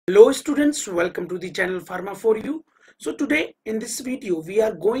Hello students, welcome to the channel Pharma for You. So today in this video we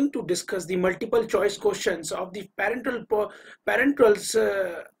are going to discuss the multiple choice questions of the parenterals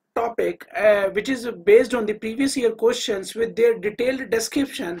topic, which is based on the previous year questions with their detailed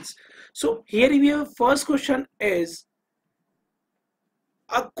descriptions. So here we have first question is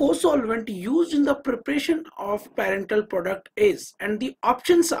a co-solvent used in the preparation of parental product is, and the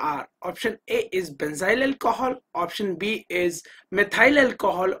options are: option A is benzyl alcohol, option B is methyl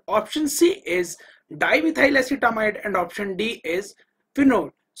alcohol, option C is dimethyl acetamide, and option D is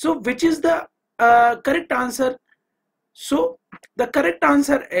phenol. So which is the correct answer? So the correct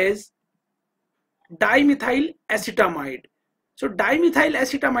answer is dimethyl acetamide. So dimethyl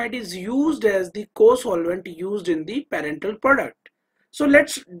acetamide is used as the co-solvent used in the parental product. So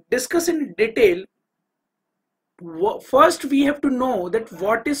let's discuss in detail. First we have to know that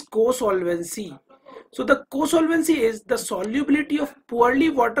what is co-solvency. So the co-solvency is the solubility of poorly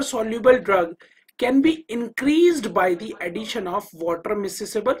water soluble drug can be increased by the addition of water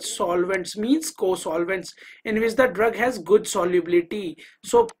miscible solvents, means co-solvents in which the drug has good solubility.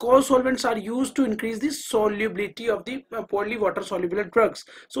 So co-solvents are used to increase the solubility of the poorly water soluble drugs.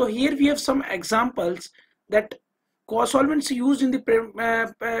 So here we have some examples that co-solvents used in the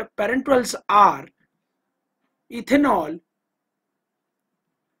parenterals are ethanol,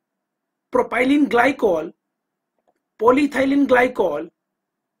 propylene glycol, polyethylene glycol,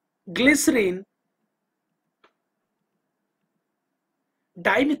 glycerin,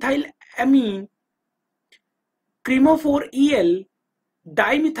 dimethylamine, chemophore EL,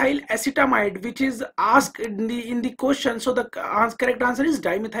 dimethyl acetamide, which is asked in the question. So the correct answer is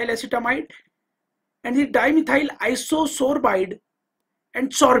dimethyl acetamide, and the dimethyl isosorbide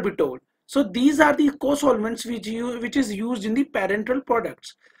and sorbitol. So these are the co-solvents which is used in the parental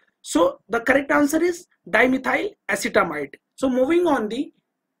products. So the correct answer is dimethyl acetamide. So moving on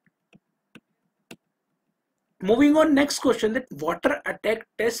next question, that water attack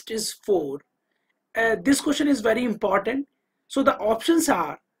test is for. This question is very important. So the options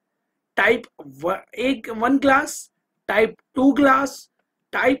are type 1 glass, type 2 glass,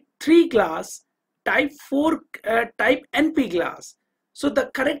 type 3 glass, type 4 type NP glass. So the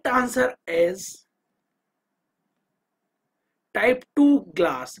correct answer is type 2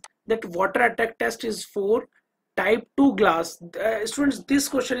 glass, that water attack test is for type 2 glass. Students, this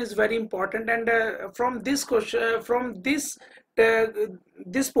question is very important, and from this question, this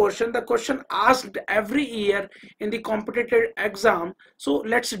portion, the question asked every year in the competitive exam. So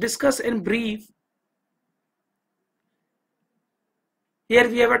let's discuss in brief. Here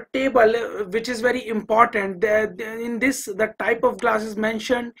we have a table which is very important. In this, the type of glass is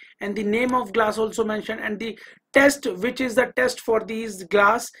mentioned and the name of glass also mentioned, and the test, which is the test for these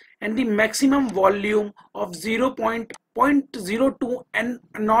glass, and the maximum volume of 0.02 n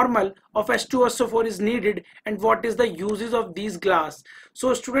normal of H2SO4 is needed, and what is the uses of these glass.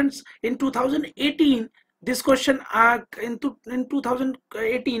 So students, in 2018, this question in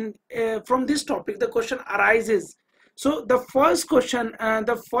 2018 from this topic the question arises. So the first question,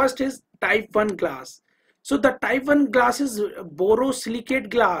 the first is type 1 glass. So the type 1 glass is borosilicate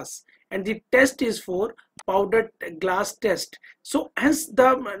glass, and the test is for powdered glass test. So hence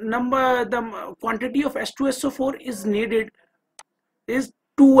the quantity of H2SO4 is needed is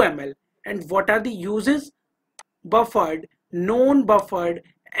 2 ml. And what are the uses? Buffered, non-buffered,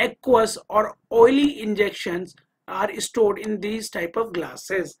 aqueous or oily injections are stored in these type of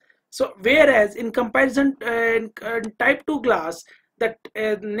glasses. So whereas in comparison in type 2 glass, the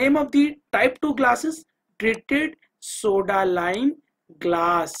name of the type 2 glass is treated soda lime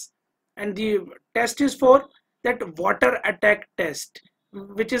glass, and the test is for that water attack test,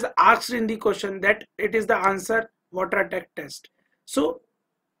 which is asked in the question, that it is the answer, water attack test. So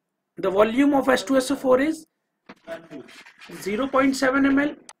the volume of H2SO4 is 0.7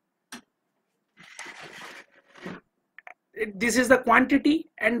 ml. This is the quantity,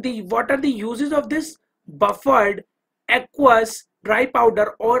 and the what are the uses of this? Buffered, aqueous, dry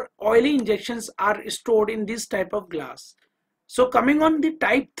powder or oily injections are stored in this type of glass. So coming on the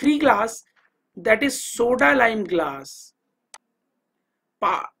type 3 glass, that is soda lime glass,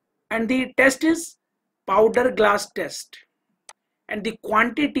 and the test is powder glass test, and the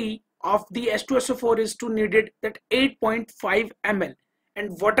quantity of the H2SO4 is to needed, that 8.5 ml.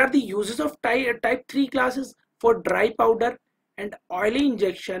 And what are the uses of type 3 glasses? For dry powder and oily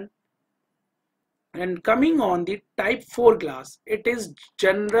injection. And coming on the type 4 glass, it is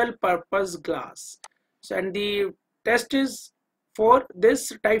general purpose glass. So and the test is for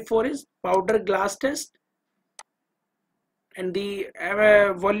this type 4 is powder glass test, and the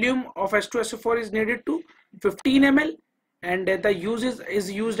volume of H2SO4 is needed to 15 ml, and the use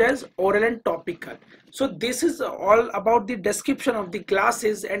is used as oral and topical. So this is all about the description of the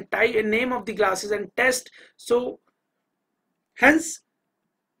glasses and name of the glasses and test. So hence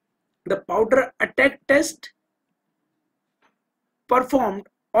the powder attack test performed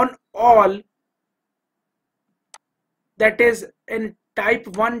on all, that is in type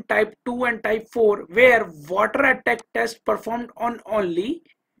 1, type 2 and type 4, where water attack test performed on only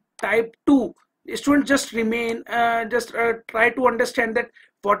type 2. Students just remain try to understand that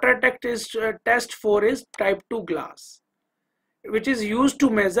water attack test 4 is type 2 glass, which is used to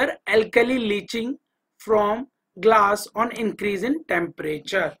measure alkali leaching from glass on increase in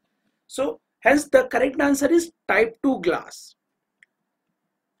temperature. So hence the correct answer is type 2 glass.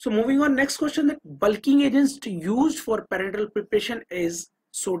 So moving on, next question, that bulking agents used for parenteral preparation is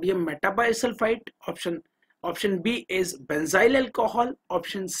sodium metabisulfite. Option B is benzyl alcohol.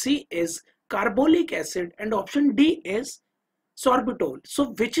 Option C is carbolic acid, and option D is sorbitol.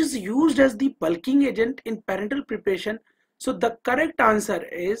 So which is used as the bulking agent in parenteral preparation? So the correct answer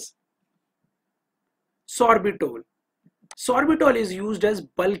is sorbitol. Sorbitol is used as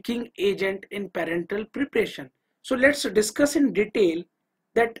bulking agent in parenteral preparation. So let's discuss in detail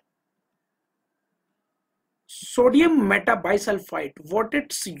that sodium metabisulfite, what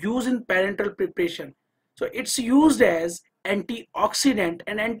its use in parenteral preparation. So it's used as antioxidant,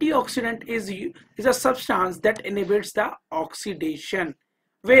 and antioxidant is a substance that inhibits the oxidation,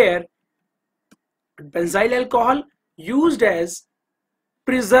 where benzyl alcohol used as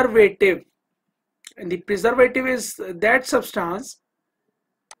preservative, and the preservative is that substance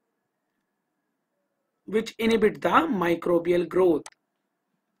which inhibit the microbial growth.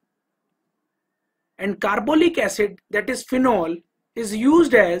 And carbolic acid, that is phenol, is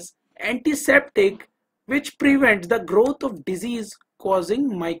used as antiseptic, which prevents the growth of disease causing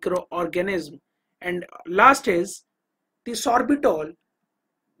microorganism. And last is the sorbitol,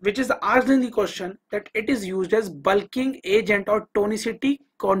 which is asked in the question, that it is used as bulking agent or tonicity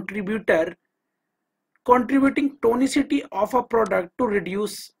contributor, contributing tonicity of a product to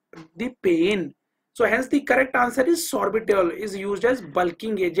reduce the pain. So hence the correct answer is sorbitol is used as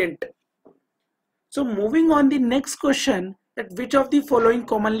bulking agent. So moving on, the next question, that which of the following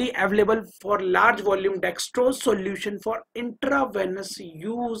commonly available for large volume dextrose solution for intravenous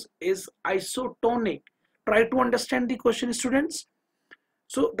use is isotonic? Try to understand the question, students.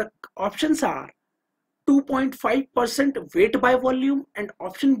 So the options are 2.5% weight by volume, and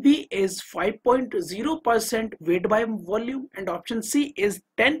option B is 5.0% weight by volume, and option C is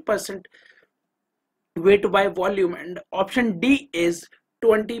 10% weight by volume, and option D is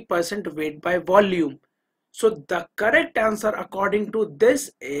 20% weight by volume. So the correct answer according to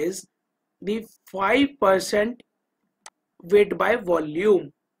this is the 5% weight by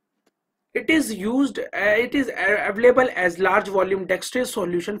volume. It is used, it is available as large volume dextrose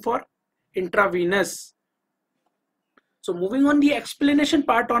solution for intravenous. So moving on, the explanation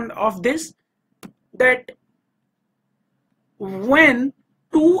part of this, that when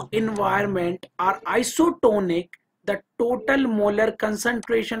two environments are isotonic, the total molar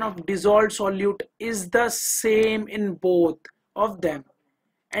concentration of dissolved solute is the same in both of them.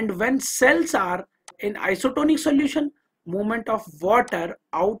 And when cells are in isotonic solution, movement of water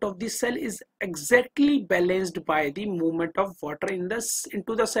out of the cell is exactly balanced by the movement of water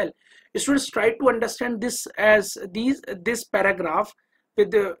into the cell. Students, try to understand this as this paragraph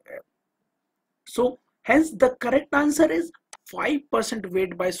with the so hence the correct answer is 5%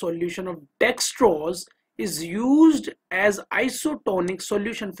 weight by solution of dextrose is used as isotonic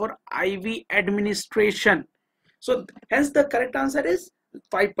solution for IV administration. So hence the correct answer is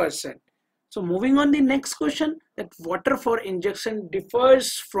 5%. So moving on, the next question, that water for injection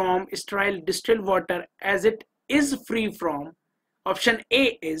differs from sterile distilled water as it is free from. Option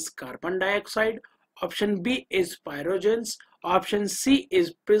A is carbon dioxide, option B is pyrogens, option C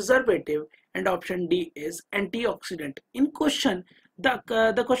is preservative, and option D is antioxidant. In question,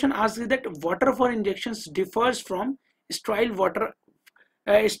 the question asks that water for injections differs from sterile water,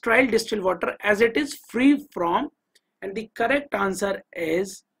 sterile distilled water as it is free from, and the correct answer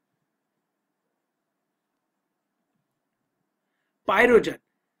is pyrogen.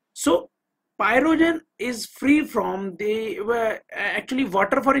 So pyrogen is free from the actually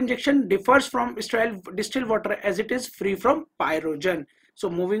water for injection differs from sterile distilled water as it is free from pyrogen. So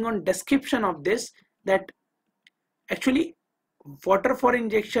moving on, description of this, that actually water for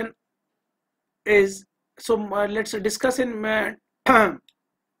injection is, so let's discuss in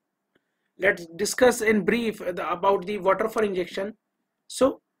let's discuss in brief about the water for injection.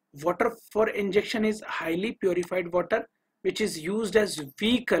 So water for injection is highly purified water which is used as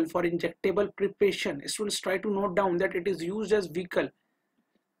vehicle for injectable preparation. Students, try to note down that it is used as vehicle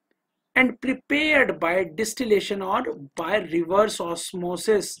and prepared by distillation or by reverse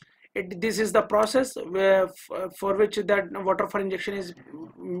osmosis. This is the process for which that water for injection is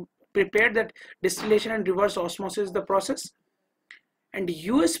prepared, that distillation and reverse osmosis is the process. And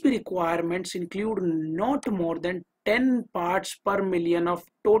USP requirements include not more than 10 parts per million of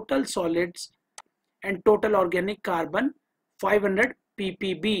total solids and total organic carbon 500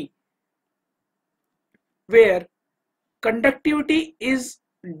 ppb, where conductivity is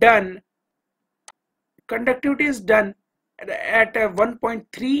done at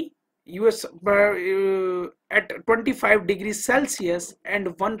 1.3 US at 25 degrees Celsius and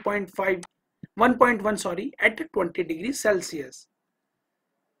 1.1 sorry at 20 degrees Celsius.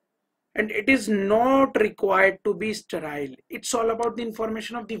 And it is not required to be sterile. It's all about the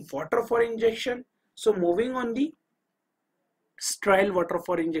information of the water for injection. So moving on, the sterile water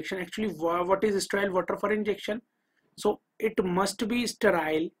for injection. Actually, what is sterile water for injection? So it must be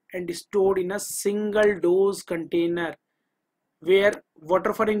sterile and stored in a single dose container, where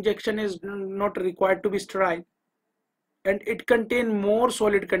water for injection is not required to be sterile, and it contain more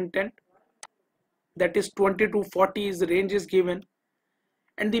solid content, that is 20 to 40 is the range is given.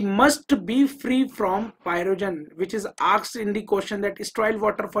 And they must be free from pyrogen, which is asked in the question, that sterile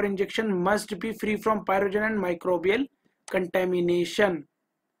water for injection must be free from pyrogen and microbial contamination.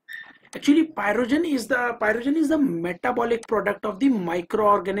 Actually, pyrogen is the metabolic product of the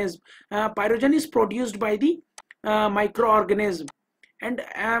microorganism. Pyrogen is produced by the microorganism, and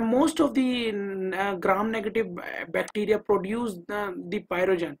most of the gram-negative bacteria produce the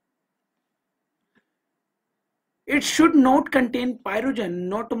pyrogen. It should not contain pyrogen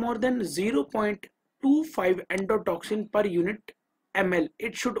not more than 0.25 endotoxin per unit ml.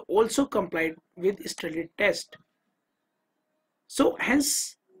 It should also comply with sterility test. So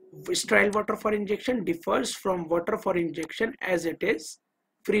hence, sterile water for injection differs from water for injection as it is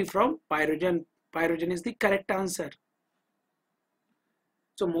free from pyrogen. Pyrogen is the correct answer.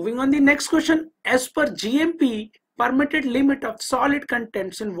 So moving on, the next question. As per G.M.P, permitted limit of solid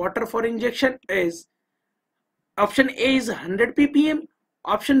contents in water for injection is: option A is 100 ppm,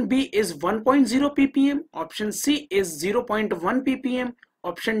 option B is 1.0 ppm, option C is 0.1 ppm,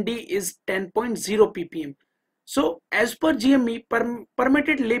 option D is 10.0 ppm. So as per GME,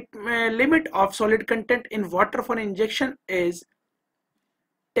 permitted limit of solid content in water for injection is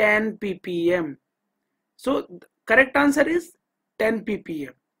 10 ppm. So correct answer is 10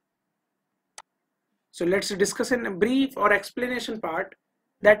 ppm. So let's discuss in a brief or explanation part,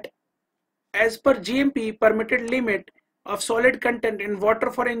 that as per GMP, permitted limit of solid content in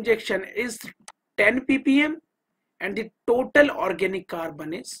water for injection is 10 ppm, and the total organic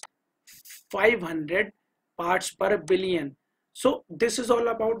carbon is 500 parts per billion. So this is all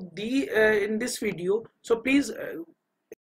about the in this video. So please